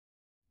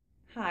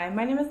Hi,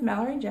 my name is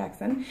Mallory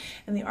Jackson,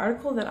 and the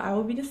article that I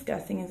will be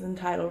discussing is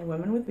entitled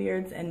Women with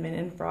Beards and Men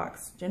in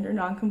Frocks, Gender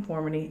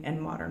Nonconformity and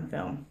Modern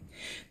Film.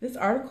 This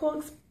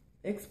article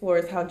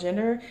explores how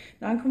gender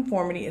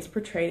nonconformity is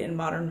portrayed in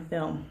modern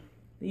film.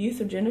 The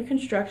use of gender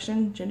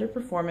construction, gender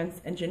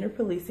performance, and gender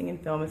policing in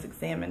film is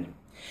examined.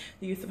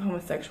 The use of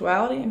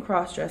homosexuality and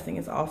cross-dressing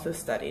is also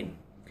studied.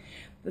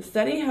 The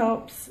study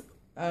helps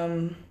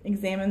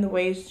examine the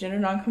ways gender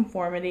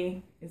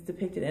nonconformity is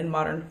depicted in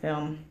modern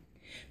film.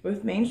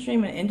 Both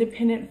mainstream and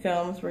independent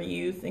films were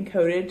used and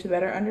coded to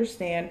better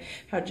understand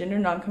how gender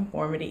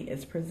nonconformity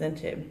is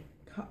presented.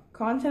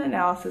 Content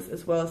analysis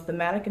as well as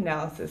thematic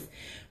analysis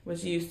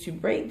was used to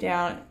break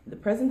down the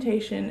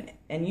presentation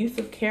and use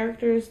of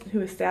characters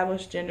who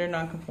establish gender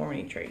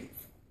nonconformity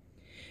traits.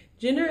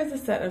 Gender is a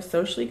set of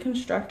socially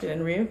constructed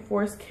and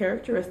reinforced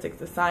characteristics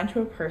assigned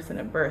to a person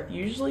at birth,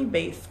 usually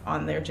based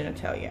on their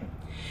genitalia.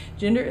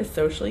 Gender is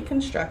socially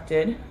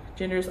constructed.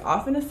 Gender is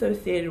often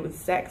associated with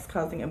sex,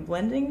 causing a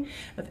blending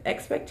of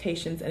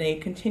expectations and a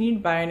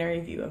continued binary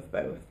view of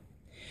both.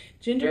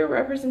 Gender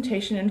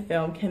representation in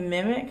film can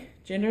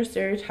mimic gender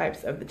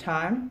stereotypes of the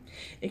time.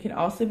 It can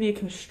also be a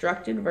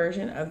constructed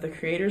version of the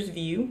creator's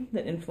view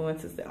that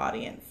influences the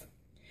audience.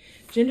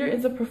 Gender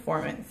is a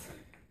performance.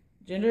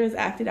 Gender is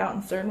acted out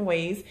in certain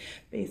ways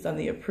based on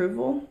the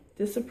approval,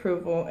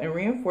 disapproval, and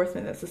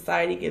reinforcement that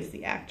society gives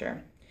the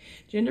actor.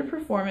 Gender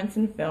performance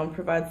in film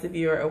provides the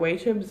viewer a way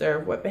to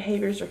observe what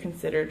behaviors are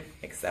considered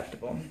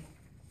acceptable.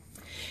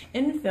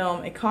 In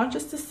film, a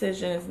conscious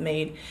decision is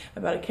made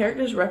about a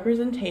character's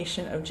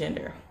representation of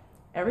gender.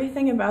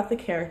 Everything about the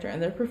character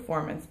and their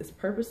performance is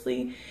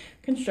purposely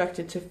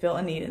constructed to fill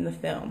a need in the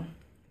film.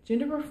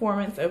 Gender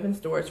performance opens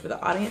doors for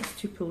the audience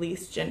to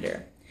police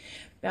gender.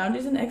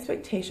 Boundaries and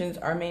expectations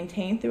are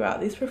maintained throughout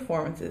these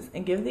performances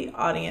and give the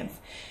audience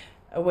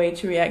a way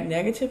to react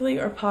negatively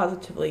or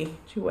positively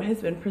to what has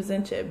been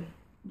presented.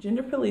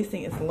 Gender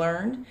policing is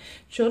learned.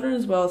 Children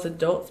as well as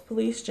adults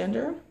police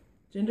gender.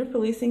 Gender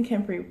policing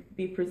can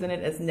be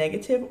presented as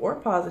negative or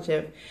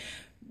positive,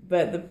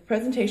 but the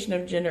presentation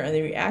of gender and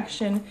the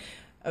reaction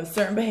of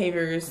certain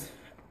behaviors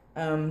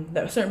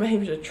that certain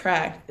behaviors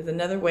attract is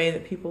another way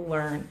that people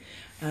learn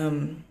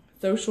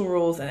social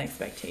rules and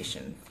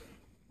expectations.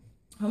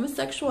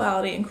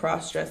 Homosexuality and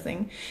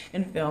cross-dressing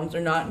in films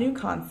are not new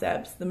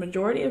concepts. The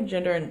majority of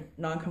gender and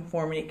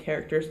nonconformity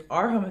characters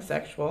are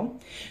homosexual.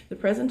 The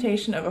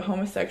presentation of a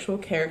homosexual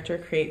character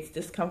creates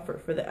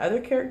discomfort for the other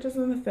characters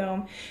in the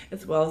film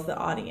as well as the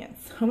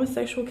audience.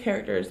 Homosexual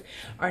characters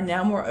are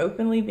now more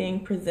openly being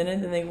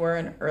presented than they were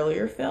in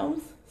earlier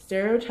films.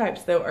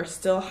 Stereotypes, though, are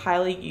still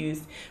highly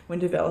used when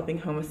developing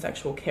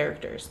homosexual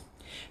characters.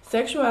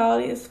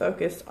 Sexuality is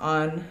focused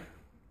on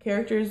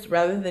characters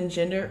rather than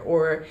gender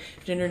or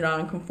gender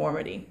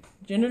nonconformity.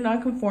 Gender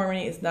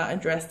nonconformity is not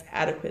addressed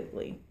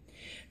adequately.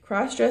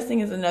 Cross-dressing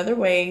is another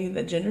way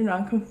that gender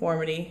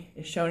nonconformity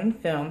is shown in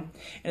film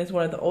and is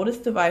one of the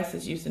oldest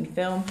devices used in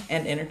film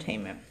and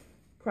entertainment.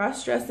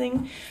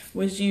 Cross-dressing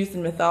was used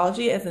in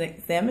mythology as an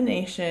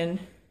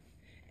examination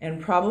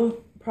and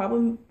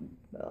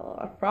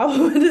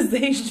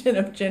problematization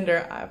of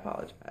gender. I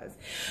apologize.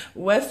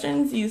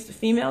 Westerns used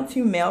female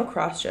to male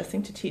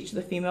cross-dressing to teach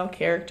the female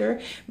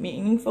character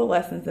meaningful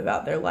lessons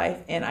about their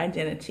life and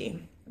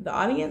identity. The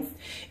audience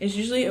is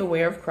usually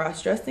aware of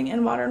cross-dressing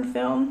in modern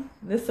film.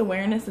 This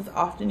awareness is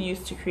often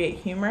used to create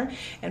humor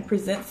and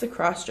presents the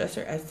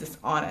cross-dresser as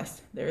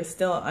dishonest. There is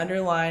still an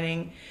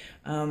underlining,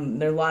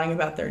 they're lying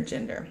about their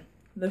gender.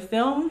 The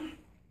films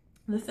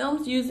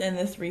used in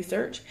this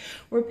research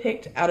were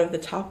picked out of the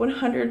top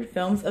 100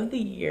 films of the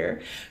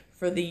year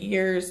for the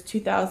years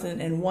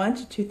 2001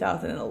 to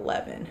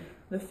 2011.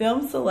 The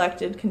films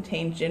selected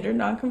contained gender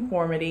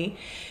nonconformity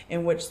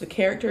in which the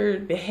character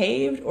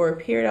behaved or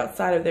appeared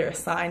outside of their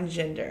assigned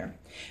gender.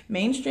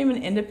 Mainstream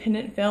and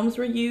independent films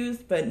were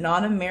used, but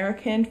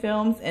non-American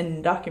films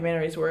and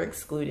documentaries were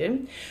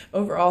excluded.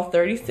 Overall,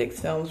 36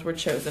 films were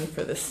chosen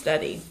for the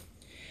study.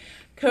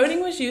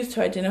 Coding was used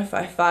to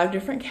identify 5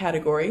 different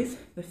categories: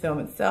 the film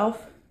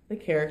itself, the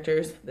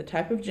characters, the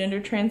type of gender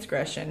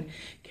transgression,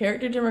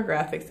 character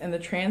demographics, and the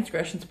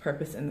transgression's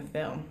purpose in the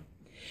film.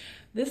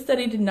 This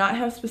study did not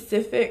have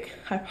specific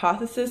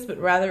hypothesis, but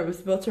rather it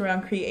was built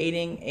around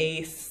creating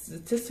a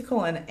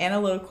statistical and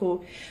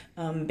analytical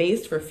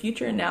base for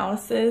future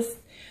analysis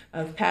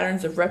of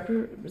patterns of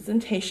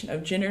representation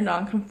of gender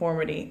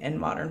nonconformity in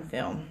modern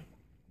film.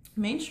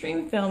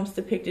 Mainstream films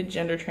depicted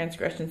gender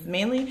transgressions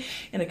mainly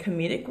in a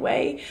comedic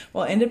way,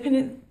 while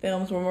independent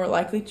films were more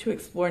likely to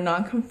explore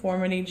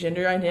nonconformity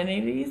gender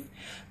identities.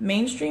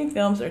 Mainstream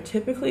films are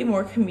typically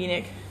more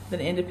comedic than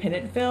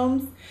independent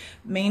films.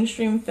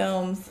 Mainstream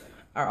films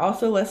are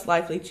also less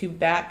likely to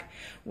back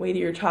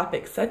weightier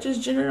topics such as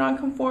gender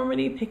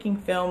nonconformity, picking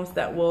films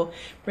that will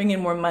bring in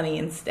more money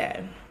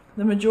instead.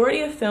 The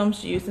majority of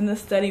films used in the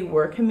study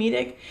were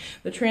comedic.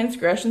 The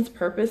transgression's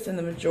purpose and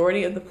the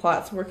majority of the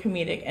plots were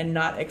comedic and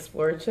not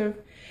explorative.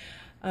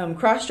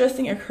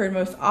 Cross-dressing occurred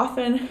most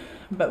often,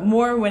 but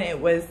more when it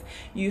was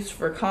used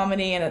for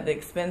comedy and at the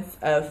expense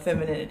of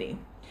femininity.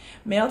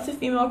 Male to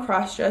female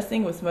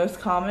cross-dressing was most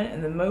common,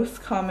 and the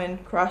most common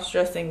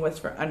cross-dressing was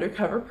for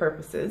undercover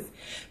purposes.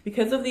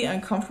 Because of the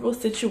uncomfortable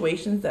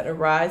situations that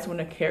arise when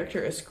a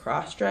character is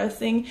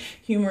cross-dressing,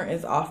 humor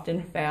is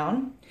often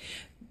found.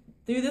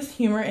 Through this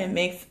humor, it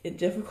makes it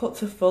difficult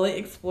to fully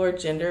explore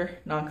gender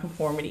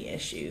nonconformity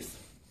issues.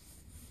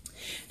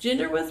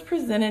 Gender was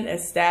presented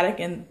as static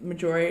in the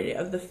majority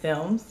of the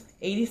films.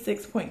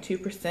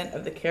 86.2%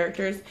 of the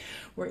characters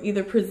were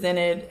either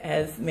presented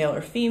as male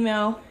or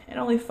female, and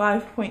only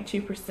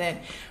 5.2%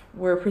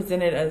 were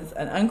presented as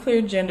an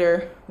unclear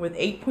gender, with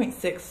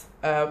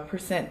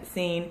 8.6%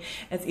 seen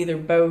as either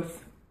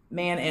both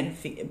woman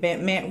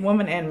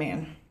and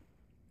man.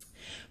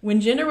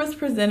 When gender was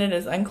presented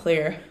as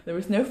unclear, there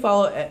was no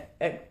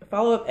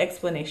follow-up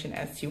explanation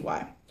as to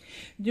why.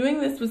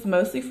 Doing this was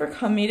mostly for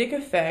comedic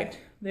effect.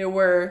 There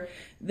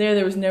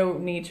was no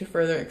need to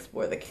further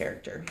explore the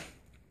character.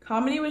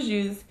 Comedy was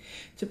used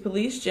to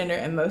police gender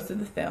in most of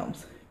the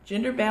films.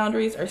 Gender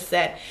boundaries are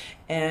set,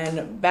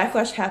 and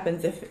backlash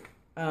happens if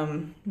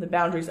the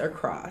boundaries are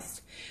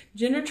crossed.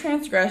 Gender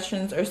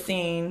transgressions are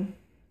seen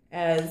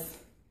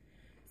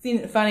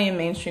funny in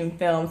mainstream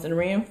films and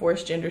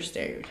reinforce gender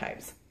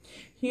stereotypes.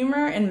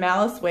 Humor in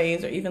malice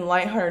ways, or even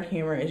lighthearted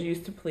humor, is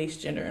used to police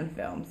gender in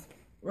films.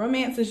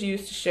 Romance is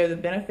used to show the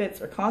benefits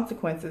or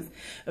consequences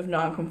of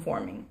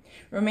nonconforming.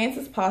 Romance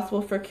is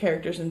possible for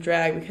characters in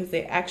drag because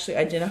they actually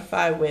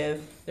identify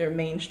with their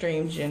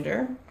mainstream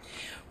gender.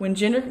 When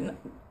gender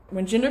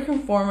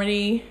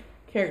conformity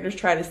characters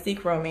try to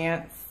seek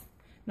romance,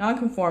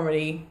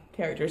 nonconformity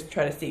characters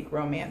try to seek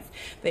romance,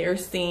 they are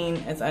seen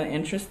as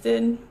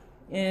uninterested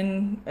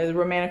in a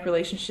romantic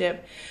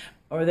relationship,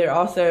 or they're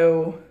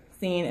also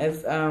seen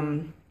as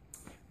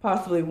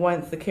possibly,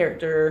 once the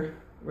character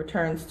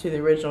returns to the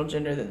original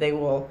gender, that they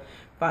will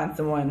find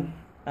someone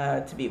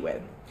to be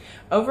with.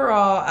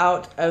 Overall,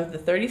 out of the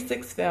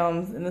 36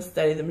 films in the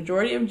study, the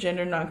majority of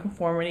gender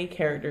nonconformity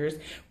characters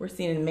were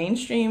seen in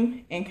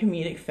mainstream and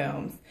comedic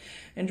films.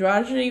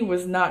 Androgyny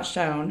was not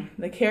shown.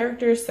 The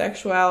characters'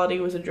 sexuality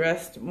was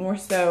addressed more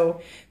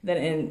so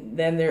than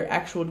their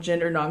actual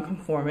gender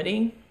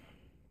nonconformity.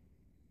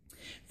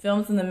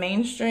 Films in the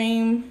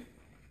mainstream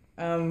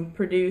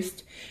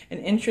produced an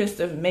interest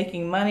of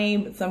making money,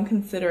 but some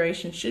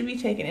consideration should be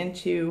taken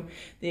into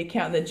the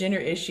account that gender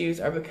issues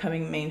are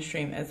becoming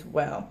mainstream as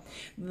well.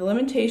 The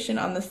limitation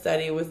on the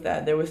study was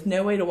that there was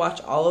no way to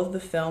watch all of the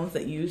films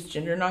that used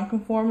gender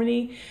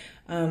nonconformity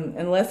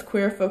unless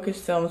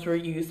queer-focused films were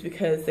used,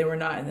 because they were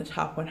not in the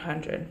top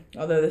 100.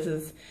 Although this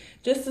is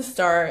just a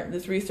start,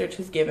 this research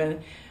has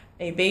given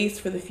a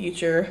base for the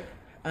future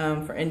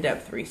for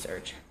in-depth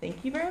research.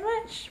 Thank you very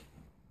much.